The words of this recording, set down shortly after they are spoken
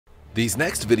These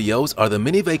next videos are the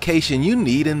mini vacation you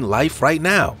need in life right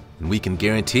now, and we can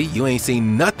guarantee you ain't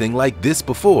seen nothing like this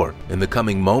before. In the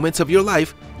coming moments of your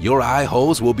life, your eye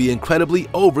holes will be incredibly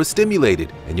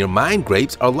overstimulated, and your mind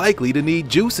grapes are likely to need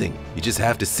juicing. You just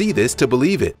have to see this to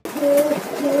believe it.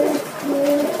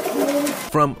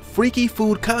 From freaky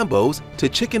food combos to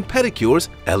chicken pedicures,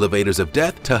 elevators of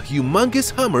death to humongous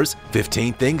Hummers,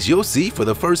 15 things you'll see for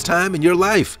the first time in your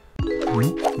life.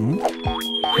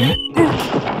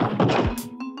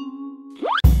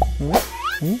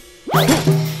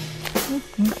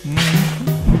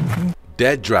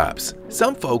 Dead drops.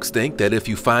 Some folks think that if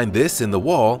you find this in the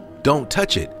wall, don't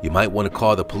touch it. You might want to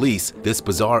call the police. This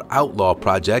bizarre outlaw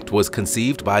project was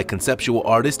conceived by conceptual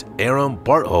artist Aram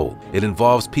Barthold. It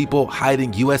involves people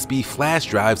hiding USB flash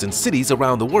drives in cities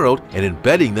around the world and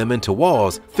embedding them into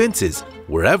walls, fences,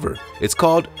 wherever. It's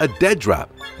called a dead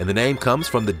drop, and the name comes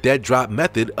from the dead drop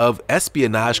method of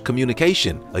espionage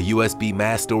communication, a USB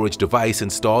mass storage device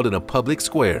installed in a public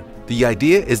square. The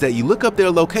idea is that you look up their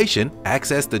location,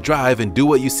 access the drive, and do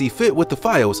what you see fit with the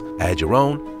files. Add your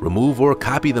own, remove or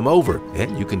copy them over,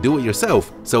 and you can do it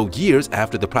yourself. So years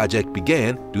after the project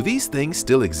began, do these things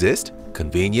still exist?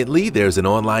 Conveniently, there's an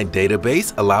online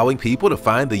database allowing people to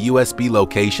find the USB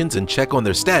locations and check on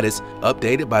their status,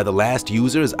 updated by the last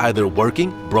user is either working,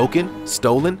 broken,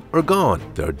 stolen, or gone.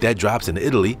 There are dead drops in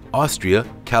Italy, Austria,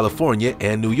 California,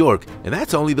 and New York, and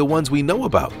that's only the ones we know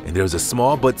about. And there's a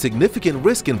small but significant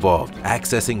risk involved.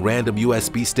 Accessing random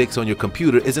USB sticks on your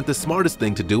computer isn't the smartest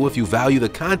thing to do if you value the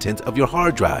contents of your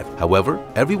hard drive. However,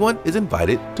 everyone is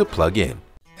invited to plug in.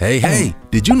 Hey,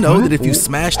 did you know that if you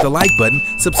smash the like button,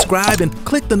 subscribe, and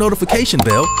click the notification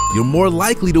bell, you're more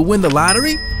likely to win the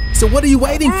lottery? So what are you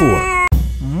waiting for?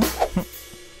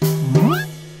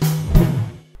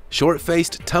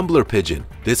 Short-faced tumbler pigeon.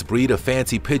 This breed of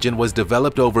fancy pigeon was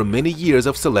developed over many years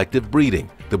of selective breeding.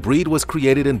 The breed was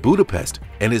created in Budapest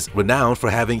and is renowned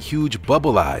for having huge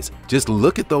bubble eyes. Just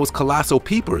look at those colossal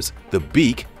peepers. The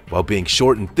beak, while being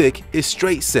short and thick, is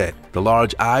straight set. The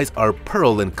large eyes are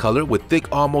pearl in color with thick,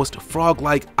 almost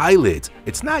frog-like eyelids.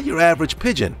 It's not your average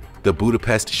pigeon. The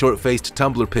Budapest short-faced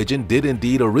tumbler pigeon did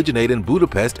indeed originate in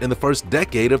Budapest in the first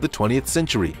decade of the 20th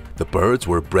century. The birds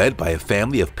were bred by a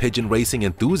family of pigeon racing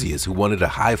enthusiasts who wanted a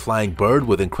high-flying bird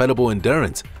with incredible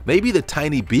endurance. Maybe the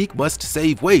tiny beak must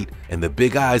save weight, and the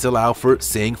big eyes allow for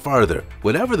seeing farther.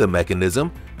 Whatever the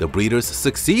mechanism, the breeders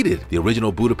succeeded. The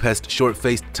original Budapest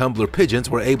short-faced tumbler pigeons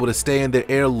were able to stay in the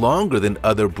air longer than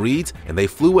other breeds, and they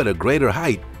flew at a greater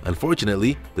height.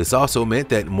 Unfortunately, this also meant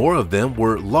that more of them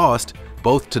were lost,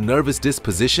 both to nervous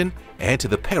disposition and to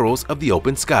the perils of the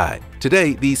open sky.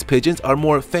 Today, these pigeons are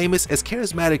more famous as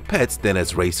charismatic pets than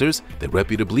as racers that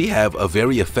reputably have a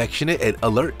very affectionate and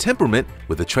alert temperament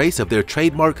with a trace of their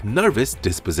trademark nervous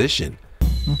disposition.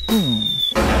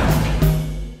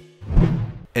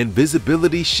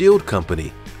 Invisibility Shield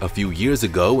Company. A few years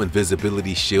ago,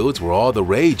 invisibility shields were all the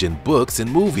rage in books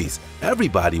and movies.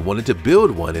 Everybody wanted to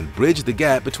build one and bridge the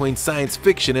gap between science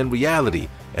fiction and reality.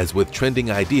 As with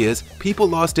trending ideas, people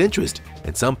lost interest,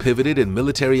 and some pivoted in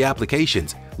military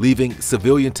applications, leaving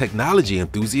civilian technology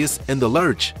enthusiasts in the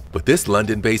lurch. But this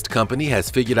London-based company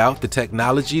has figured out the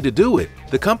technology to do it.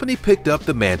 The company picked up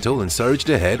the mantle and surged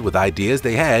ahead with ideas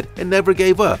they had and never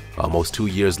gave up. Almost 2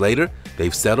 years later,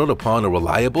 they've settled upon a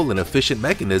reliable and efficient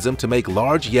mechanism to make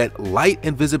large yet light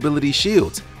invisibility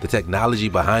shields. The technology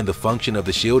behind the function of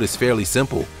the shield is fairly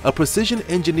simple. A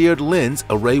precision-engineered lens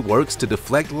array works to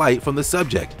deflect light from the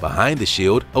subject behind the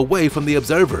shield away from the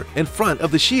observer. In front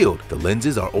of the shield, the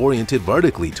lenses are oriented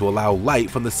vertically to allow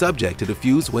light from the subject to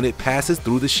diffuse when it passes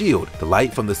through the shield. The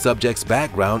light from the subject's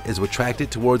background is retracted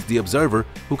towards the observer,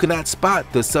 who cannot spot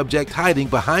the subject hiding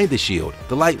behind the shield.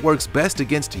 The light works best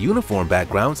against uniform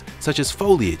backgrounds such as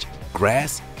foliage,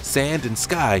 grass, sand, and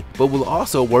sky, but will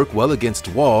also work well against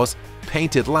walls,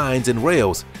 painted lines, and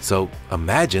rails. So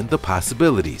imagine the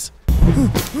possibilities.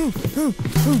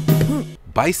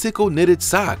 Bicycle knitted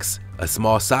socks. A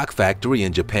small sock factory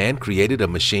in Japan created a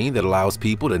machine that allows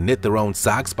people to knit their own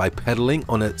socks by pedaling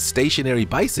on a stationary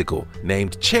bicycle.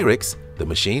 Named Cherix, the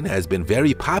machine has been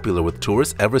very popular with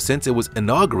tourists ever since it was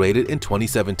inaugurated in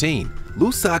 2017.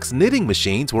 Loose socks knitting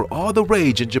machines were all the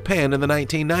rage in Japan in the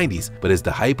 1990s, but as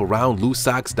the hype around loose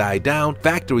socks died down,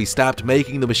 factories stopped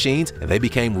making the machines and they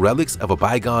became relics of a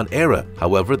bygone era.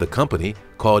 However, the company,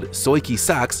 called Soiki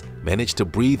Socks, managed to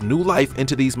breathe new life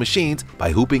into these machines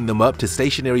by hooping them up to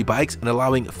stationary bikes and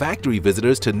allowing factory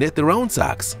visitors to knit their own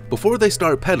socks. Before they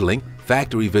start pedaling,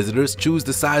 Factory visitors choose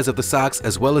the size of the socks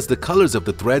as well as the colors of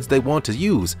the threads they want to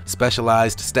use.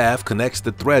 Specialized staff connects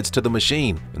the threads to the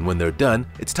machine, and when they're done,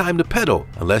 it's time to pedal.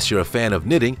 Unless you're a fan of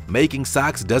knitting, making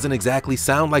socks doesn't exactly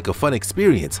sound like a fun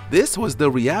experience. This was the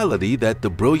reality that the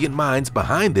brilliant minds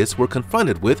behind this were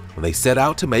confronted with when they set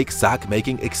out to make sock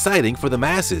making exciting for the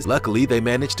masses. Luckily, they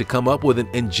managed to come up with an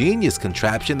ingenious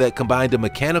contraption that combined a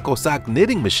mechanical sock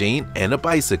knitting machine and a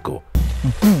bicycle.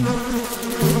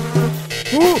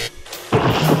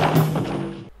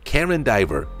 Karen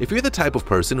Diver. If you're the type of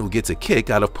person who gets a kick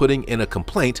out of putting in a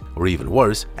complaint, or even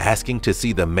worse, asking to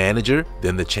see the manager,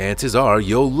 then the chances are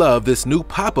you'll love this new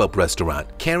pop-up restaurant.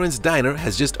 Karen's Diner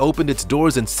has just opened its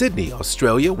doors in Sydney,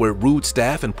 Australia, where rude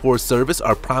staff and poor service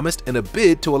are promised in a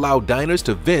bid to allow diners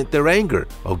to vent their anger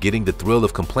while getting the thrill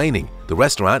of complaining. The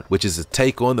restaurant, which is a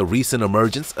take on the recent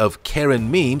emergence of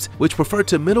Karen memes, which refer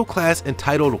to middle-class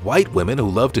entitled white women who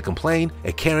love to complain,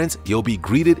 at Karen's you'll be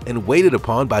greeted and waited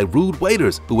upon by rude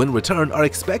waiters who in return are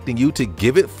expecting you to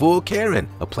give it full Karen,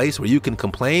 a place where you can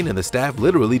complain and the staff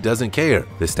literally doesn't care.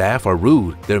 The staff are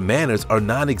rude, their manners are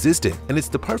non-existent, and it's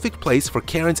the perfect place for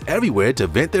Karens everywhere to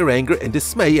vent their anger and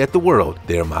dismay at the world.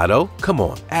 Their motto? Come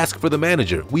on, ask for the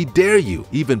manager, we dare you.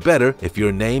 Even better, if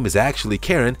your name is actually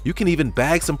Karen, you can even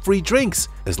bag some free drinks,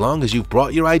 as long as you've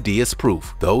brought your ID as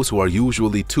proof. Those who are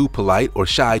usually too polite or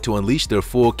shy to unleash their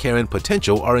full Karen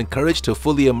potential are encouraged to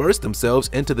fully immerse themselves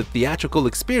into the theatrical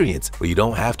experience, where you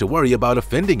don't have to worry about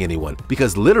offending anyone,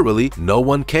 because literally no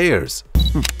one cares.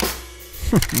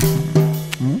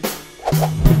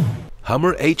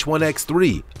 Hummer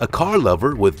H1X3. A car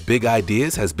lover with big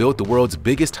ideas has built the world's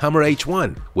biggest Hummer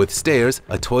H1, with stairs,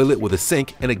 a toilet with a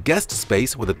sink, and a guest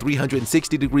space with a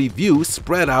 360-degree view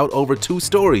spread out over 2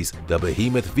 stories. The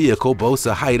behemoth vehicle boasts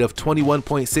a height of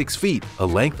 21.6 feet, a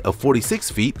length of 46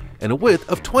 feet, and a width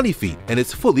of 20 feet, and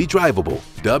it's fully drivable.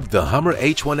 Dubbed the Hummer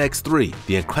H1X3,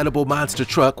 the incredible monster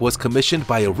truck was commissioned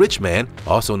by a rich man,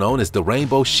 also known as the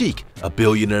Rainbow Sheikh, a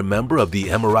billionaire member of the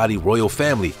Emirati royal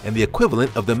family and the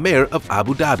equivalent of the mayor of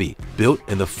Abu Dhabi. Built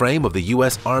in the frame of the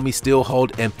U.S. Army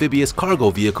steel-hulled amphibious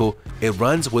cargo vehicle, it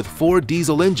runs with 4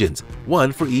 diesel engines,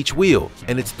 1 for each wheel,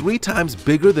 and it's 3 times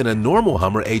bigger than a normal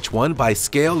Hummer H1 by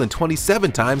scale and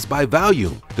 27 times by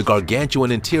volume. The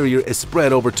gargantuan interior is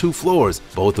spread over 2 floors,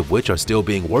 both of which are still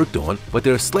being worked on, but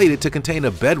they're slated to contain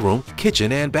a bedroom,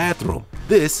 kitchen, and bathroom.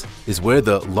 This is where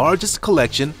the largest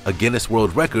collection, a Guinness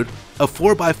World Record, of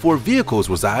 4x4 vehicles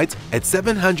resides at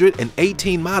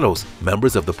 718 models.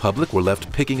 Members of the public were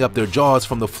left picking up their jaws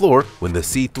from the floor when the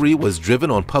C3 was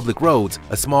driven on public roads.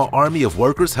 A small army of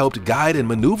workers helped guide and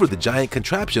maneuver the giant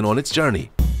contraption on its journey.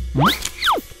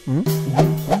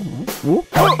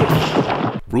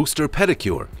 Rooster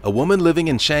pedicure. A woman living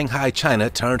in Shanghai, China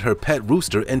turned her pet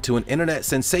rooster into an internet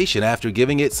sensation after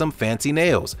giving it some fancy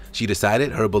nails. She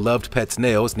decided her beloved pet's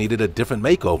nails needed a different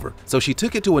makeover, so she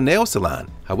took it to a nail salon.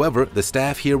 However, the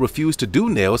staff here refused to do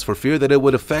nails for fear that it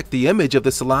would affect the image of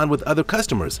the salon with other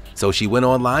customers. So she went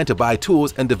online to buy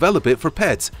tools and develop it for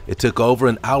pets. It took over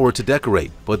an hour to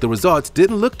decorate, but the results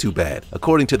didn't look too bad.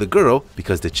 According to the girl,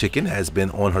 because the chicken has been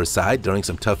on her side during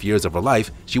some tough years of her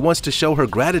life, she wants to show her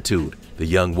gratitude. The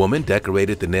young woman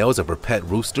decorated the nails of her pet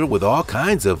rooster with all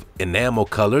kinds of enamel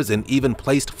colors and even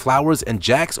placed flowers and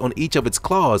jacks on each of its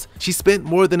claws. She spent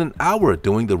more than an hour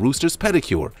doing the rooster's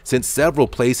pedicure, since several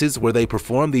places where they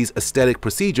perform these aesthetic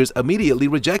procedures immediately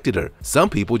rejected her. Some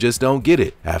people just don't get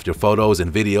it. After photos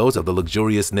and videos of the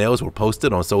luxurious nails were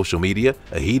posted on social media,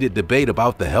 a heated debate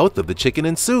about the health of the chicken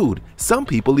ensued. Some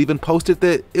people even posted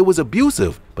that it was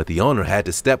abusive, but the owner had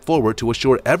to step forward to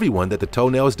assure everyone that the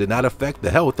toenails did not affect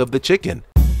the health of the chicken.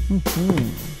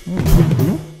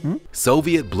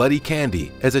 Soviet bloody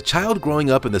candy. As a child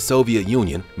growing up in the Soviet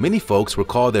Union, many folks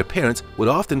recall their parents would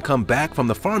often come back from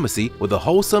the pharmacy with a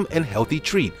wholesome and healthy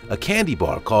treat, a candy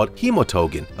bar called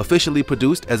Hemotogen, officially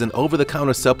produced as an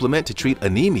over-the-counter supplement to treat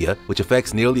anemia, which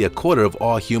affects nearly a quarter of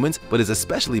all humans but is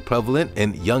especially prevalent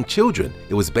in young children.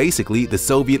 It was basically the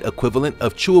Soviet equivalent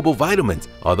of chewable vitamins,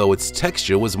 although its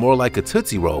texture was more like a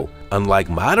Tootsie Roll. Unlike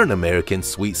modern American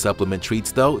sweet supplement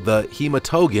treats though, the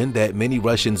Hemotogen that many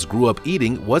Russians grew up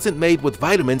eating wasn't made with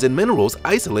vitamins and minerals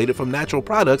isolated from natural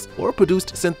products or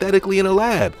produced synthetically in a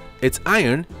lab. Its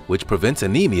iron, which prevents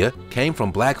anemia, came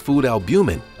from black food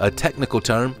albumin, a technical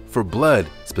term for blood.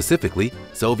 Specifically,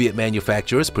 Soviet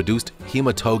manufacturers produced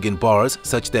hemotogen bars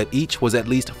such that each was at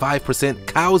least 5%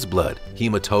 cow's blood.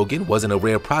 Hemotogen wasn't a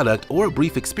rare product or a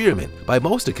brief experiment. By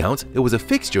most accounts, it was a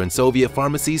fixture in Soviet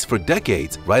pharmacies for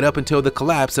decades, right up until the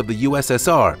collapse of the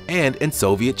USSR and in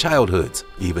Soviet childhoods.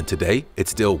 Even today,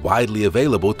 it's still widely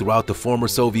available throughout the former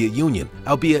Soviet Union,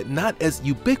 albeit not as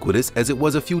ubiquitous as it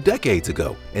was a few decades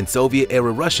ago. In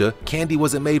Soviet-era Russia, candy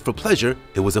wasn't made for pleasure,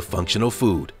 it was a functional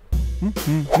food.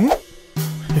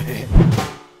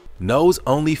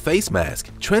 Nose-only face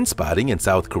mask. Trend Spotting in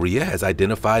South Korea has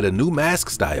identified a new mask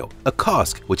style, a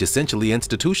KOSK, which essentially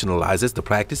institutionalizes the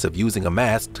practice of using a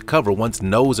mask to cover one's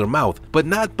nose or mouth, but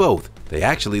not both. They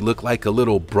actually look like a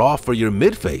little bra for your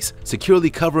mid-face, securely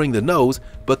covering the nose,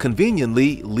 but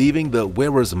conveniently leaving the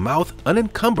wearer's mouth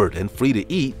unencumbered and free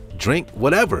to eat, drink,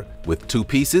 whatever. With two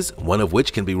pieces, one of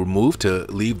which can be removed to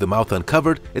leave the mouth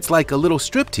uncovered, it's like a little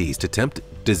striptease to tempt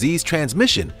disease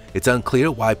transmission. It's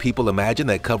unclear why people imagine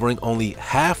that covering only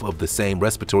half of the same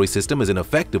respiratory system is an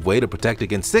effective way to protect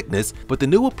against sickness, but the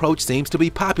new approach seems to be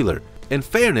popular. In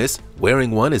fairness, wearing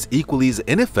one is equally as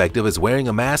ineffective as wearing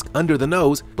a mask under the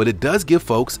nose, but it does give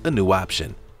folks a new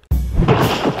option.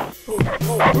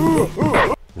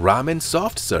 Ramen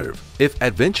soft serve. If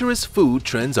adventurous food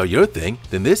trends are your thing,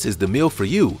 then this is the meal for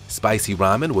you. Spicy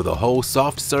ramen with a whole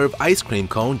soft serve ice cream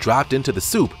cone dropped into the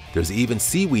soup. There's even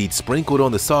seaweed sprinkled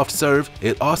on the soft serve.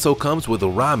 It also comes with a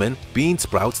ramen, bean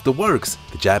sprouts, the works.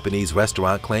 The Japanese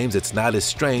restaurant claims it's not as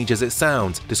strange as it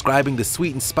sounds, describing the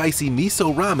sweet and spicy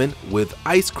miso ramen with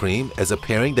ice cream as a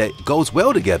pairing that goes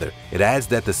well together. It adds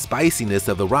that the spiciness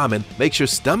of the ramen makes your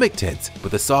stomach tense,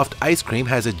 but the soft ice cream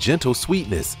has a gentle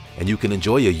sweetness, and you can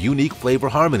enjoy a unique flavor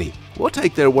harmony. We'll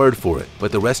take their word for it,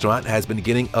 but the restaurant has been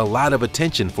getting a lot of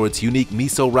attention for its unique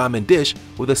miso ramen dish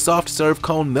with a soft serve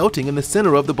cone melting in the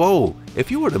center of the bowl.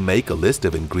 If you were to make a list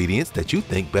of ingredients that you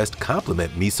think best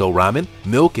complement miso ramen,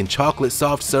 milk and chocolate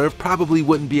soft serve probably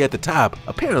wouldn't be at the top.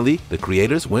 Apparently, the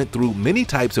creators went through many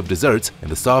types of desserts,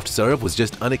 and the soft serve was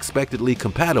just unexpectedly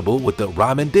compatible with the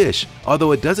ramen dish.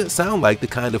 Although it doesn't sound like the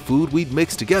kind of food we'd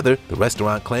mix together, the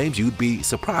restaurant claims you'd be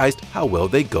surprised how well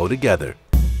they go together.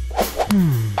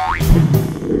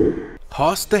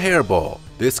 Hoss the Hairball.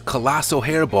 This colossal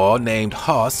hairball named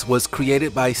Hoss was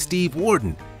created by Steve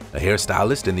Warden, a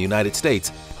hairstylist in the United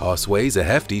States. Hoss weighs a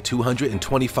hefty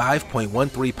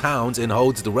 225.13 pounds and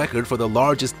holds the record for the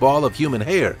largest ball of human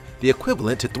hair, the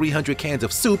equivalent to 300 cans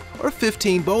of soup or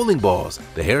 15 bowling balls.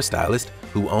 The hairstylist,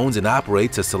 who owns and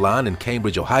operates a salon in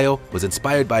Cambridge, Ohio, was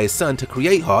inspired by his son to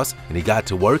create Hoss, and he got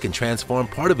to work and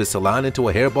transformed part of his salon into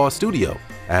a hairball studio.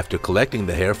 After collecting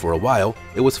the hair for a while,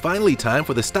 it was finally time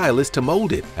for the stylist to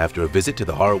mold it. After a visit to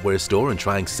the hardware store and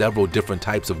trying several different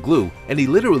types of glue, and he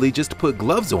literally just put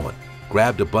gloves on,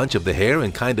 grabbed a bunch of the hair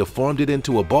and kind of formed it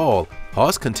into a ball.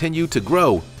 Hoss continued to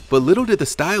grow, but little did the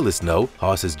stylist know,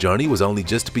 Hoss's journey was only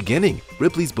just beginning.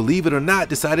 Ripley's Believe It or Not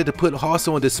decided to put Hoss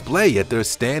on display at their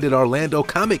stand at Orlando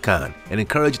Comic-Con and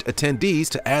encouraged attendees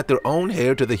to add their own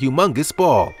hair to the humongous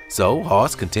ball. So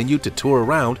Hoss continued to tour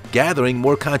around, gathering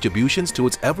more contributions to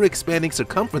its ever-expanding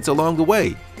circumference along the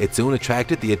way. It soon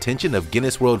attracted the attention of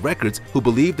Guinness World Records, who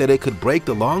believed that it could break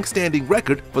the long-standing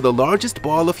record for the largest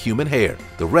ball of human hair.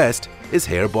 The rest is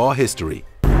hairball history.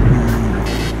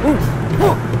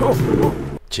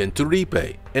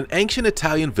 Centuripe. An ancient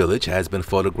Italian village has been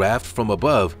photographed from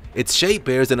above. Its shape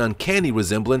bears an uncanny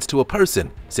resemblance to a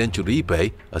person.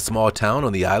 Centuripe, a small town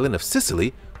on the island of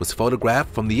Sicily, was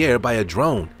photographed from the air by a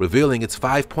drone, revealing its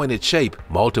five-pointed shape.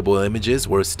 Multiple images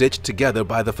were stitched together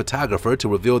by the photographer to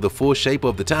reveal the full shape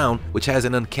of the town, which has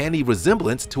an uncanny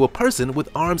resemblance to a person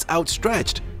with arms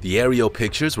outstretched. The aerial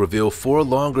pictures reveal 4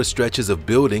 longer stretches of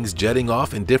buildings jetting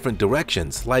off in different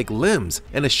directions, like limbs,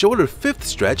 and a shorter 5th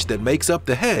stretch that makes up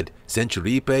the head.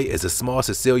 Centuripe is a small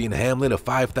Sicilian hamlet of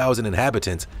 5,000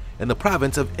 inhabitants in the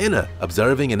province of Enna.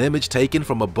 Observing an image taken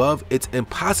from above, it's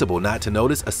impossible not to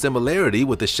notice a similarity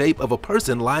with the shape of a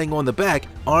person lying on the back,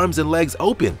 arms and legs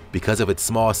open. Because of its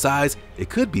small size, it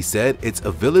could be said it's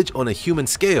a village on a human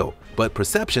scale, but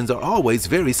perceptions are always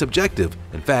very subjective.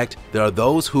 In fact, there are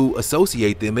those who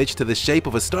associate the image to the shape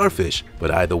of a starfish.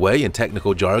 But either way, in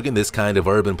technical jargon, this kind of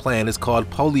urban plan is called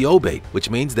polyobate,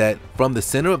 which means that from the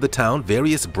center of the town,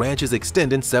 various branches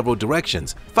extend in several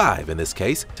directions, 5 in this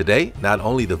case. Today, not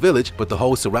only the village, but the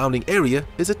whole surrounding area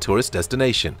is a tourist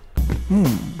destination.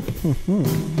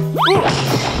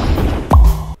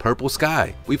 Purple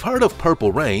sky. We've heard of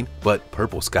purple rain, but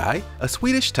purple sky? A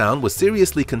Swedish town was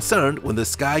seriously concerned when the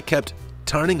sky kept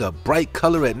turning a bright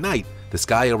color at night. The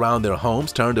sky around their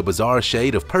homes turned a bizarre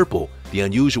shade of purple. The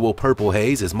unusual purple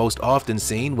haze is most often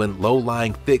seen when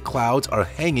low-lying thick clouds are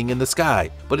hanging in the sky,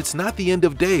 but it's not the end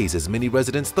of days as many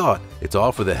residents thought. It's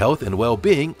all for the health and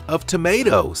well-being of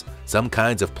tomatoes. Some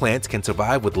kinds of plants can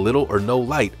survive with little or no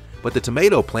light, but the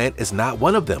tomato plant is not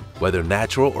one of them. Whether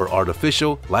natural or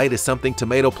artificial, light is something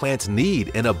tomato plants need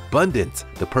in abundance.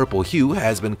 The purple hue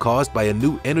has been caused by a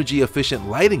new energy-efficient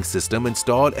lighting system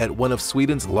installed at one of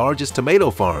Sweden's largest tomato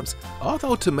farms.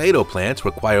 Although tomato plants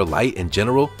require light in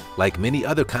general, like many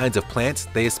other kinds of plants,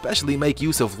 they especially make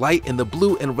use of light in the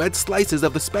blue and red slices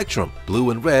of the spectrum.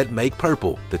 Blue and red make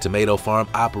purple. The tomato farm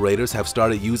operators have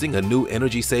started using a new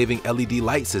energy-saving LED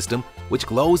light system which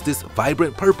glows this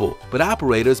vibrant purple, but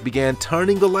operators began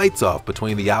turning the lights off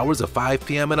between the hours of 5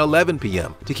 p.m. and 11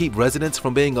 p.m. to keep residents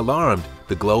from being alarmed.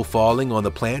 The glow falling on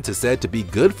the plants is said to be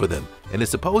good for them and is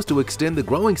supposed to extend the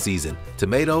growing season.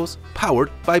 Tomatoes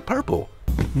powered by purple.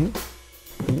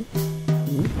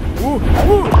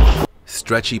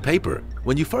 Stretchy paper.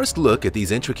 When you first look at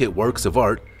these intricate works of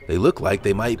art, they look like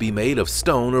they might be made of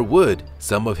stone or wood.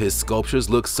 Some of his sculptures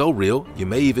look so real, you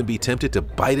may even be tempted to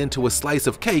bite into a slice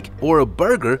of cake or a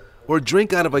burger or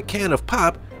drink out of a can of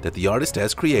pop that the artist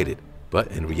has created.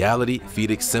 But in reality,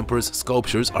 Felix Semper's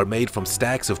sculptures are made from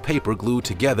stacks of paper glued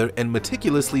together and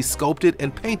meticulously sculpted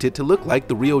and painted to look like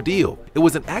the real deal. It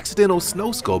was an accidental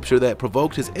snow sculpture that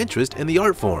provoked his interest in the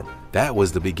art form. That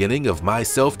was the beginning of my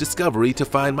self-discovery to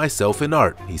find myself in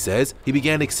art, he says. He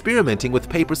began experimenting with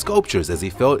paper sculptures as he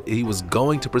felt he was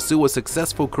going to pursue a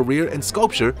successful career in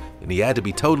sculpture and he had to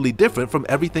be totally different from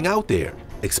everything out there.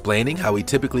 Explaining how he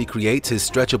typically creates his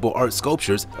stretchable art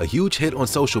sculptures, a huge hit on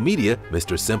social media,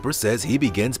 Mr. Semper says he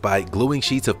begins by gluing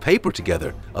sheets of paper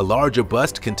together. A larger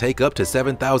bust can take up to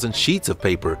 7,000 sheets of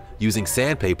paper. Using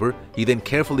sandpaper, he then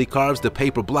carefully carves the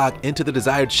paper block into the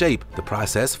desired shape. The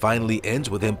process finally ends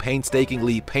with him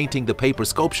painstakingly painting the paper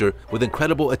sculpture with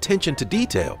incredible attention to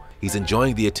detail. He's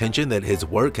enjoying the attention that his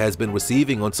work has been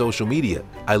receiving on social media.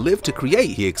 "I live to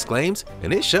create," he exclaims,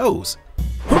 and it shows.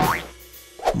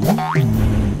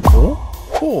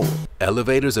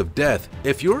 Elevators of death.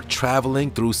 If you're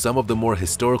traveling through some of the more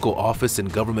historical office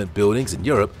and government buildings in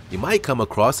Europe, you might come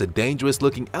across a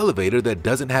dangerous-looking elevator that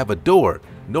doesn't have a door,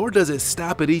 nor does it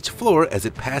stop at each floor as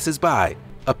it passes by.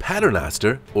 A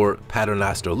paternoster, or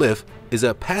paternoster lift, is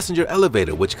a passenger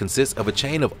elevator which consists of a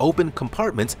chain of open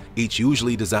compartments, each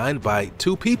usually designed by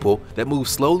two people, that move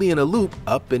slowly in a loop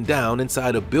up and down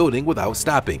inside a building without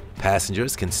stopping.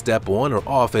 Passengers can step on or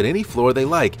off at any floor they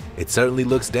like. It certainly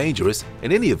looks dangerous.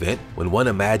 In any event, when one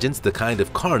imagines the kind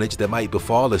of carnage that might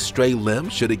befall a stray limb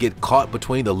should it get caught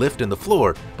between the lift and the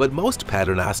floor, but most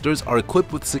paternosters are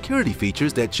equipped with security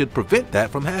features that should prevent that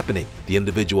from happening. The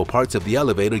individual parts of the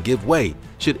elevator give way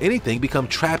should anything become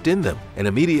trapped in them and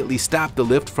immediately stop the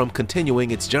lift from continuing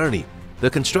its journey. The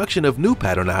construction of new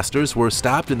paternosters were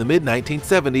stopped in the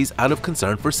mid-1970s out of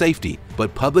concern for safety,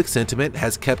 but public sentiment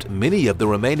has kept many of the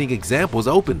remaining examples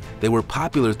open. They were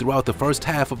popular throughout the first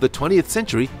half of the 20th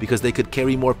century because they could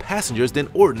carry more passengers than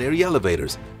ordinary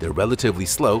elevators. They're relatively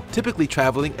slow, typically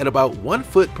traveling at about 1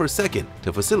 foot per second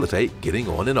to facilitate getting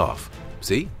on and off.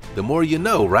 See? The more you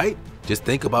know, right? Just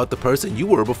think about the person you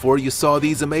were before you saw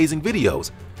these amazing videos.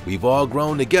 We've all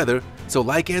grown together, so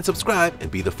like and subscribe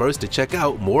and be the first to check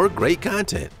out more great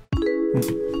content.